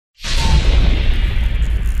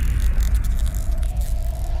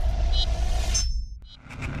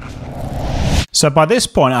So by this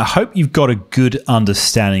point, I hope you've got a good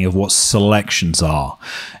understanding of what selections are.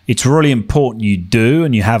 It's really important you do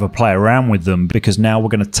and you have a play around with them, because now we're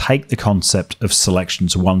going to take the concept of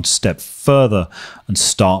selections one step further and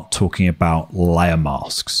start talking about layer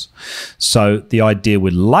masks. So the idea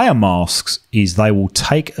with layer masks is they will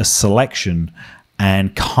take a selection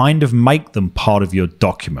and kind of make them part of your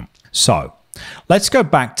document. So let's go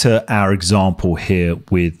back to our example here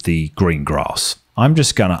with the green grass. I'm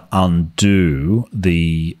just going to undo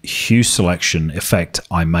the hue selection effect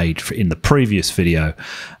I made in the previous video,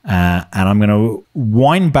 and I'm going to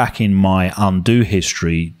wind back in my undo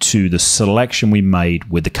history to the selection we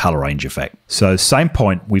made with the color range effect. So same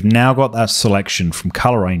point, we've now got that selection from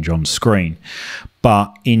color range on screen,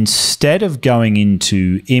 but instead of going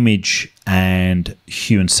into image and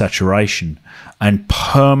hue and saturation and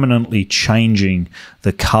permanently changing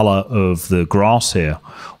the color of the grass here,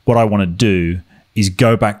 what I want to do is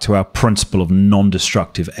go back to our principle of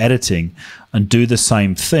non-destructive editing and do the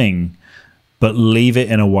same thing, but leave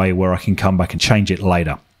it in a way where I can come back and change it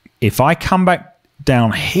later. If I come back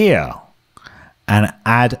down here and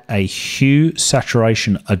add a hue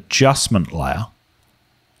saturation adjustment layer,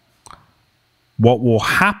 what will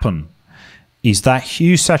happen is that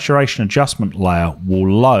hue saturation adjustment layer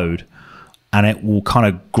will load, and it will kind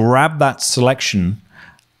of grab that selection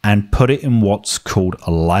and put it in what's called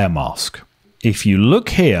a layer mask. If you look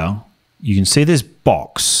here, you can see this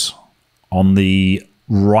box on the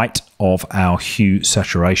right of our hue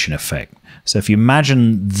saturation effect. So if you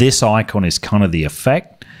imagine this icon is kind of the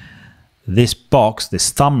effect, this box,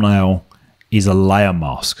 this thumbnail, is a layer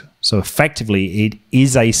mask. So effectively, it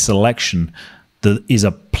is a selection that is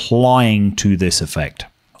applying to this effect.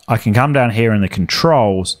 I can come down here in the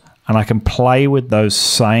controls and I can play with those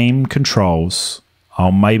same controls.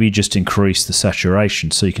 I'll maybe just increase the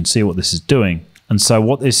saturation so you can see what this is doing. And so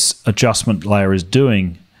what this adjustment layer is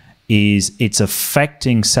doing is it's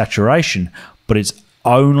affecting saturation, but it's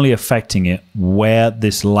only affecting it where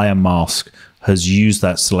this layer mask has used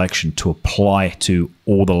that selection to apply to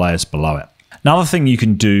all the layers below it. Another thing you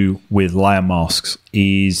can do with layer masks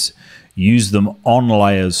is use them on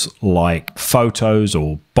layers like photos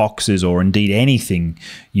or boxes, or indeed anything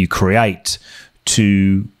you create,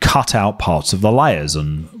 to cut out parts of the layers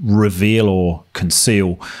and reveal or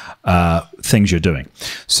conceal things you're doing.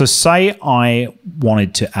 So say I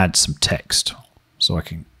wanted to add some text. So I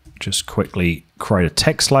can just quickly create a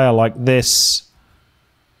text layer like this.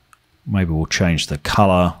 Maybe we'll change the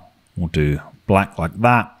color. We'll do black like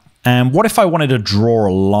that. And what if I wanted to draw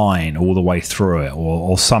a line all the way through it,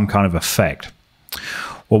 or some kind of effect?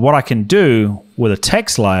 Well, what I can do with a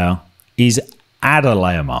text layer is add a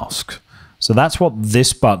layer mask. So that's what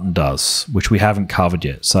this button does, which we haven't covered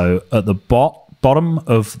yet. So at the bottom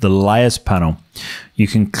of the layers panel, you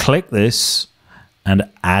can click this and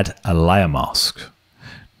add a layer mask.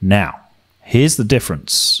 Now, here's the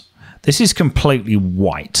difference. This is completely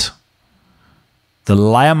white. The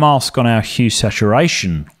layer mask on our hue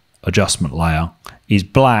saturation adjustment layer is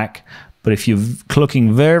black, but if you're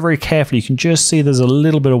looking very, very carefully, you can just see there's a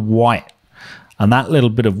little bit of white. And that little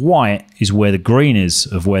bit of white is where the green is,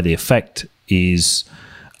 of where the effect is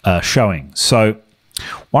showing. So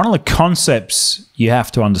one of the concepts you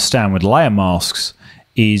have to understand with layer masks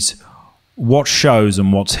is what shows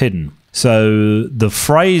and what's hidden. So the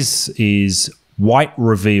phrase is white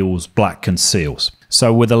reveals, black conceals.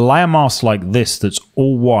 So with a layer mask like this that's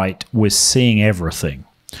all white, we're seeing everything.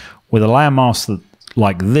 With a layer mask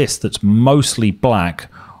like this that's mostly black,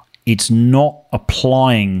 it's not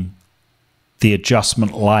applying the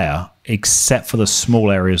adjustment layer except for the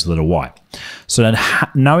small areas that are white. So then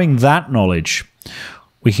knowing that knowledge,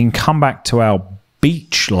 we can come back to our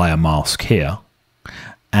beach layer mask here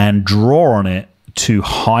and draw on it to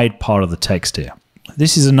hide part of the text here.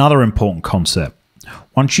 This is another important concept.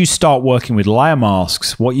 Once you start working with layer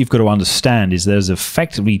masks, what you've got to understand is there's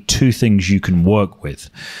effectively two things you can work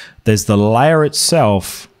with. There's the layer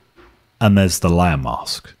itself and there's the layer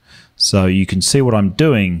mask. So you can see what I'm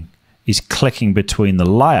doing is clicking between the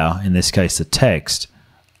layer, in this case the text,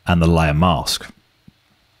 and the layer mask.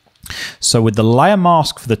 So with the layer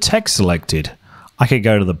mask for the text selected, I could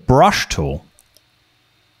go to the brush tool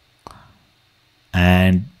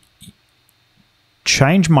and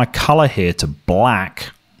change my color here to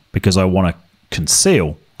black because I want to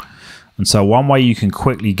conceal. And so one way you can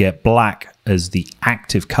quickly get black as the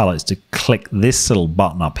active color is to click this little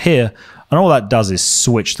button up here, and all that does is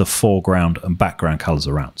switch the foreground and background colors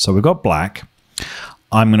around. So we've got black.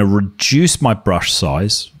 I'm going to reduce my brush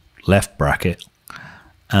size, left bracket,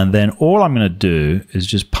 and then all I'm going to do is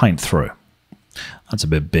just paint through. That's a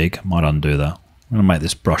bit big, might undo that. I'm going to make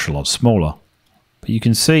this brush a lot smaller. But you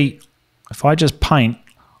can see if I just paint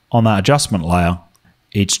on that adjustment layer,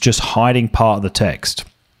 it's just hiding part of the text.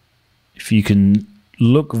 If you can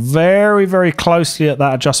look very, very closely at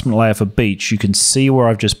that adjustment layer for beach, you can see where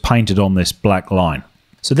I've just painted on this black line.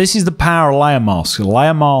 So this is the power of layer masks.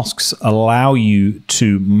 Layer masks allow you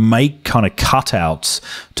to make kind of cutouts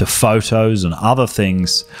to photos and other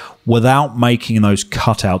things without making those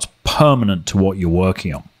cutouts permanent to what you're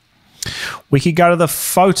working on. We could go to the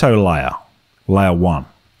photo layer, layer 1.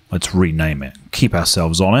 Let's rename it, keep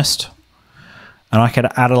ourselves honest. And I could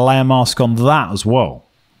add a layer mask on that as well.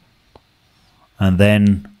 And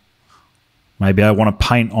then maybe I want to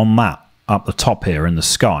paint on that up the top here in the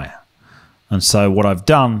sky. And so what I've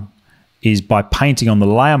done is by painting on the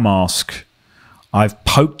layer mask, I've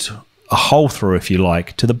poked a hole through, if you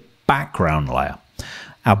like, to the background layer.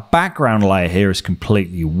 Our background layer here is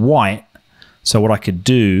completely white. So what I could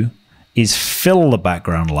do is fill the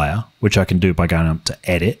background layer, which I can do by going up to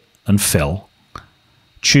Edit and Fill.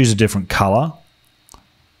 Choose a different color.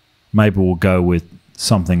 Maybe we'll go with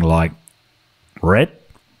something like red.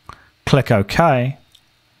 Click OK.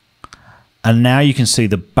 And now you can see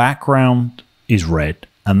the background is red,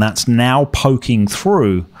 and that's now poking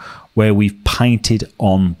through where we've painted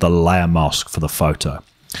on the layer mask for the photo.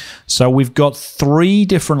 So we've got 3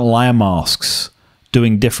 different layer masks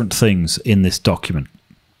doing different things in this document.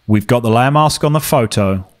 We've got the layer mask on the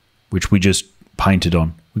photo, which we just painted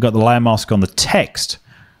on. We've got the layer mask on the text,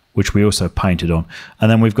 which we also painted on. And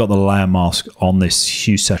then we've got the layer mask on this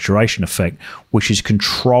hue saturation effect, which is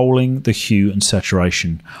controlling the hue and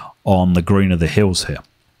saturation on the green of the hills here.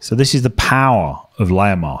 So this is the power of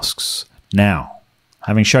layer masks. Now,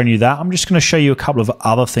 having shown you that, I'm just going to show you a couple of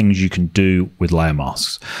other things you can do with layer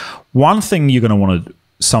masks. One thing you're going to want to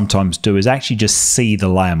sometimes do is actually just see the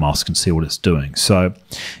layer mask and see what it's doing. So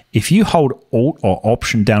if you hold Alt or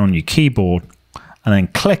Option down on your keyboard and then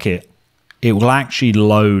click it, it will actually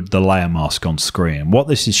load the layer mask on screen. What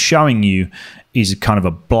this is showing you is a kind of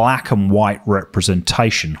a black and white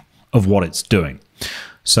representation of what it's doing.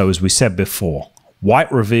 So as we said before,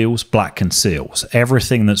 white reveals, black conceals.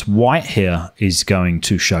 Everything that's white here is going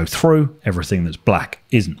to show through. Everything that's black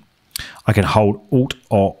isn't. I can hold Alt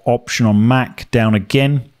or Option on Mac down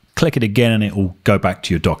again, click it again, and it will go back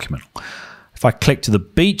to your document. If I click to the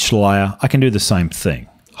beach layer, I can do the same thing.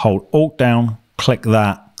 Hold Alt down, click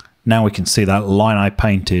that. Now we can see that line I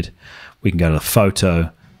painted. We can go to the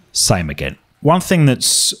photo, same again. One thing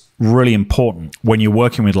that's really important when you're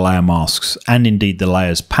working with layer masks, and indeed the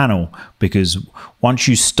layers panel, because once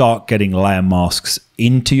you start getting layer masks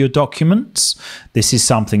into your documents, this is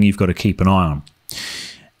something you've got to keep an eye on.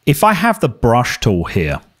 If I have the brush tool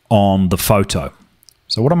here on the photo,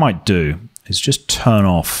 so what I might do is just turn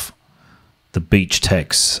off the beach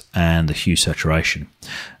text and the hue saturation.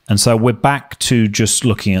 And so we're back to just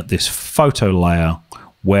looking at this photo layer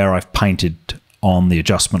where I've painted on the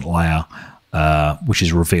adjustment layer, which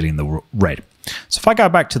is revealing the red. So if I go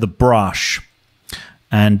back to the brush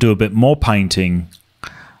and do a bit more painting,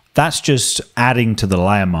 that's just adding to the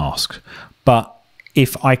layer mask. But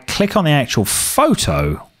if I click on the actual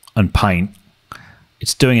photo and paint,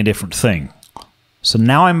 it's doing a different thing. So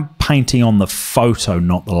now I'm painting on the photo,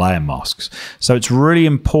 not the layer masks. So it's really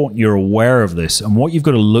important you're aware of this. And what you've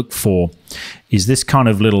got to look for is this kind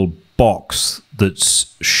of little box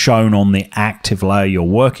that's shown on the active layer you're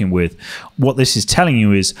working with. What this is telling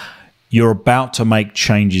you is you're about to make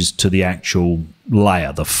changes to the actual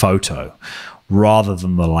layer, the photo, rather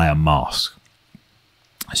than the layer mask.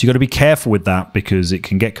 So you've got to be careful with that, because it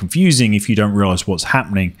can get confusing if you don't realize what's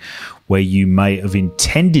happening, where you may have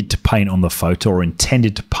intended to paint on the photo or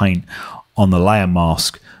intended to paint on the layer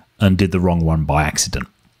mask and did the wrong one by accident.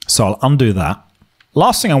 So I'll undo that.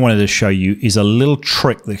 Last thing I wanted to show you is a little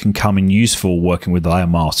trick that can come in useful working with layer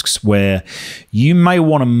masks, where you may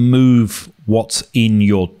want to move what's in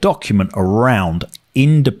your document around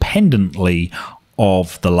independently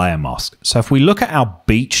of the layer mask. So if we look at our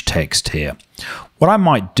beach text here, what I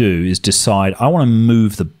might do is decide I want to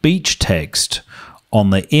move the beach text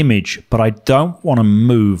on the image, but I don't want to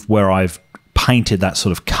move where I've painted that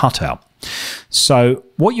sort of cutout. So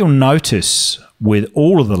what you'll notice with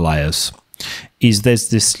all of the layers is there's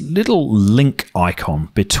this little link icon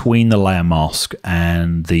between the layer mask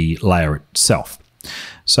and the layer itself.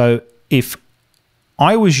 So if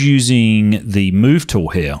I was using the move tool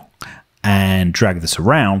here and drag this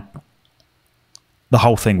around, the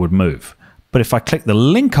whole thing would move. But if I click the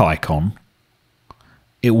link icon,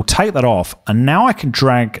 it will take that off, and now I can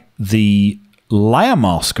drag the layer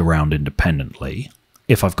mask around independently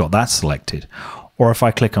if I've got that selected. Or if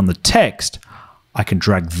I click on the text, I can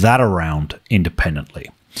drag that around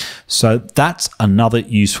independently. So that's another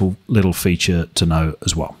useful little feature to know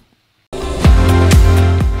as well.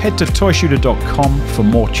 Head to ToyShooter.com for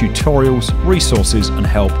more tutorials, resources and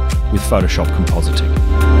help with Photoshop compositing.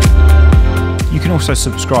 You can also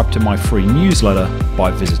subscribe to my free newsletter by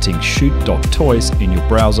visiting shoot.toys in your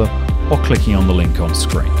browser or clicking on the link on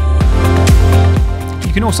screen.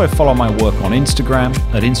 You can also follow my work on Instagram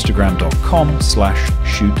at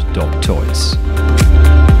instagram.com/shoot.toys.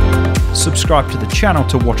 Subscribe to the channel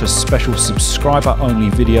to watch a special subscriber-only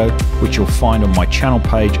video, which you'll find on my channel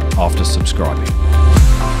page after subscribing.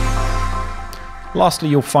 Lastly,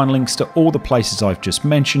 you'll find links to all the places I've just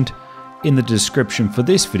mentioned in the description for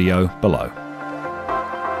this video below.